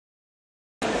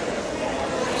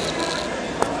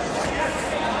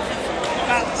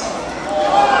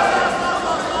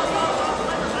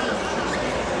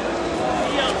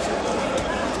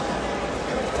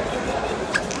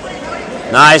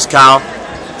Nice, Kyle.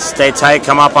 Stay tight,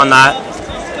 come up on that.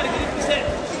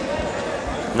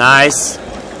 Nice.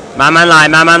 Man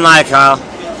lie, Kyle.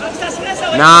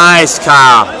 Nice,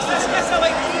 Kyle.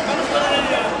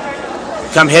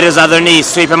 Come hit his other knee,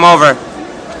 sweep him over.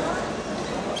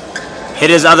 Hit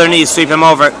his other knee, sweep him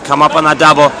over. Come up on that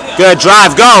double. Good,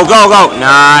 drive, go, go, go.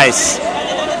 Nice.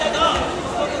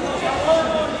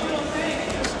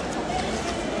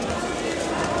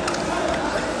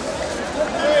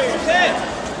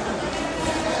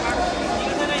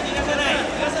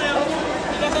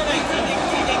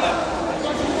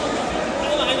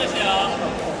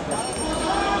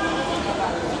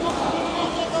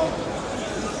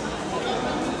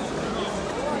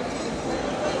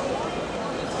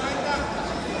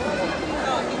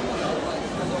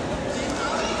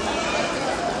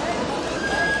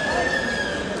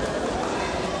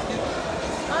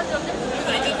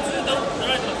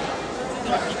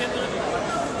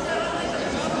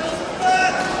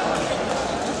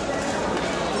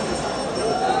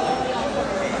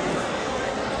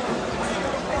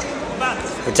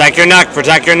 Protect your neck,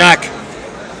 protect your neck.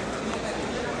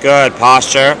 Good,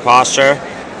 posture, posture.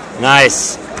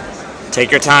 Nice.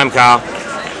 Take your time, Kyle.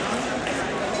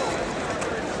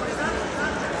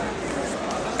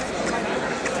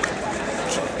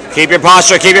 Keep your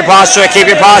posture, keep your posture, keep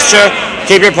your posture,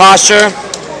 keep your posture.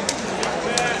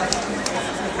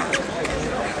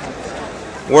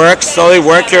 Work, slowly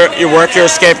work your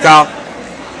escape, Kyle.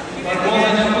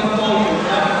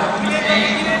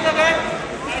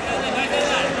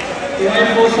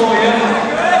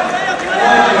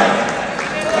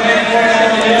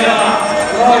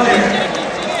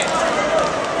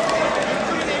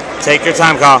 Take your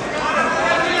time, Kyle.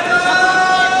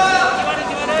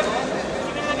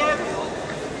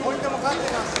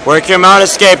 Work your mount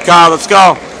escape, Kyle. Let's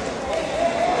go.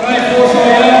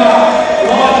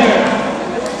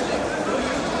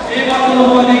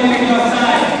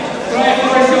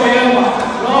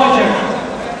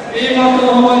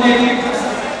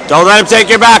 Don't let him take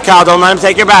your back, Kyle. Don't let him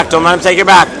take your back. Don't let him take your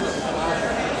back.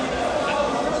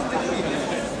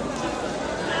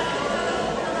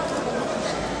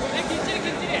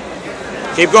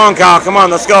 Keep going, Kyle. Come on,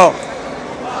 let's go.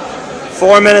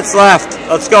 4 minutes left.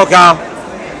 Let's go, Kyle.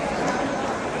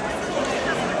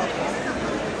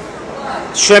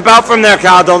 Shrimp out from there,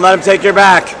 Kyle. Don't let him take your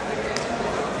back.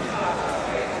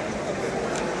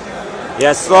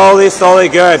 Yeah, slowly, slowly.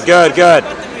 Good, good, good.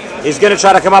 He's going to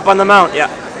try to come up on the mount. Yeah.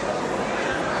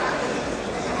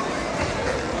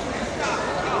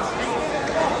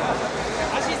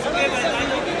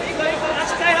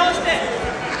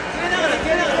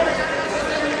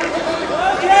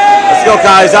 Let's go,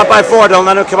 Kyle. He's up by 4. Don't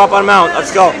let him come up on mount.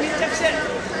 Let's go.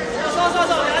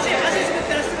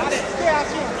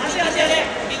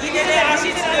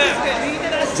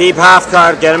 Deep half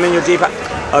card. Get him in your deep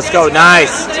half. Let's go.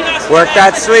 Nice. Work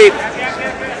that sweep.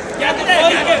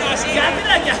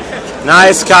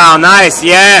 Nice, Kyle. Nice.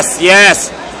 Yes, yes.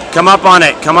 Come up on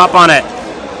it. Come up on it.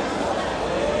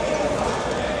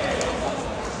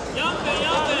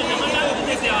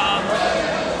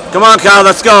 Come on, Kyle.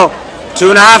 Let's go.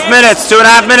 2.5 minutes.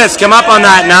 2.5 minutes. Come up on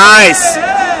that. Nice.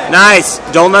 Nice.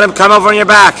 Don't let him come over on your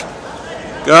back.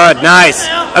 Good. Nice.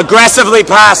 Aggressively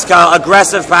pass, Kyle.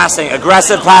 Aggressive passing.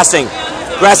 Aggressive passing.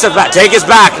 Aggressive. Take his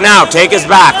back now. Take his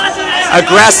back.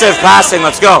 Aggressive passing.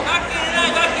 Let's go.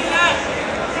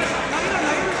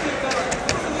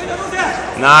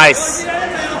 Nice.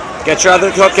 Get your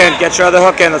other hook in. Get your other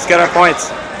hook in. Let's get our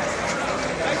points.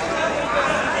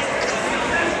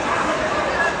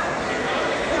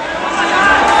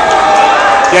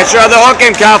 Get your other hook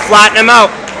in, Kyle. Flatten him out.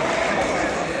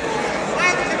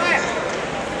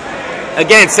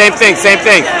 Again, same thing, same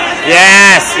thing.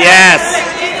 Yes, yes.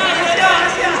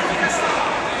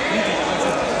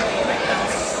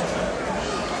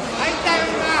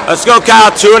 Let's go,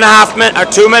 Kyle. 2.5 minutes or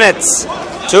 2 minutes.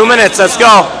 2 minutes. Let's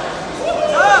go.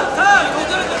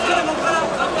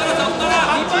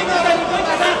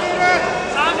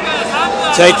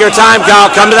 Take your time, Kyle.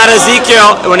 Come to that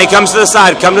Ezekiel. When he comes to the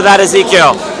side, come to that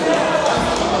Ezekiel.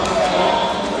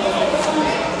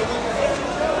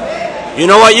 You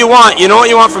know what you want. You know what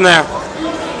you want from there.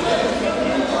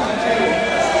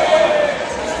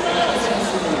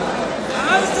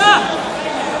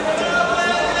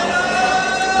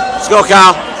 Let's go,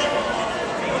 Kyle.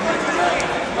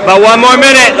 About 1 more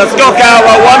minute. Let's go, Kyle.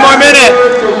 About 1 more minute.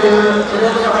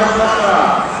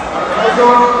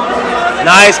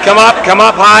 Nice. Come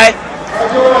up high.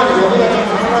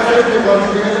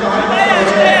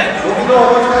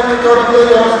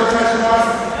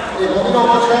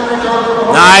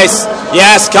 Nice.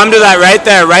 Yes, come to that right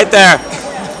there, right there.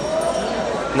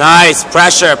 Nice.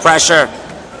 Pressure, pressure.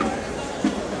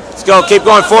 Let's go. Keep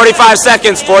going. 45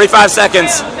 seconds. 45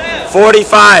 seconds.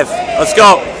 45. Let's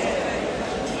go.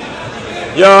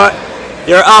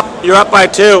 You're up. You're up by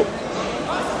 2.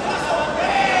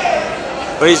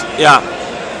 Please, yeah.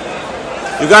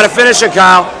 You got to finish it,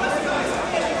 Kyle.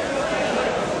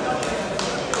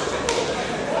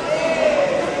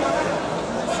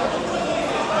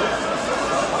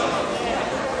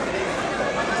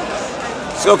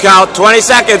 Let's go, Kyle. 20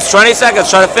 seconds. 20 seconds.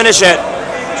 Try to finish it.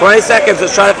 20 seconds.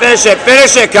 Let's try to finish it.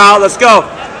 Finish it, Kyle. Let's go.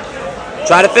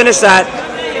 Try to finish that.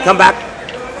 Come back.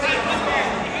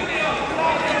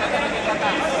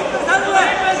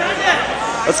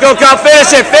 Let's go, Kyle.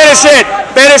 Finish it. Finish it.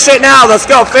 Finish it now. Let's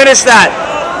go. Finish that.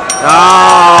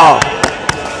 Oh.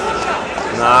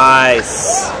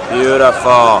 Nice.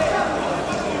 Beautiful.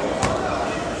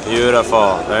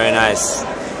 Beautiful. Very nice.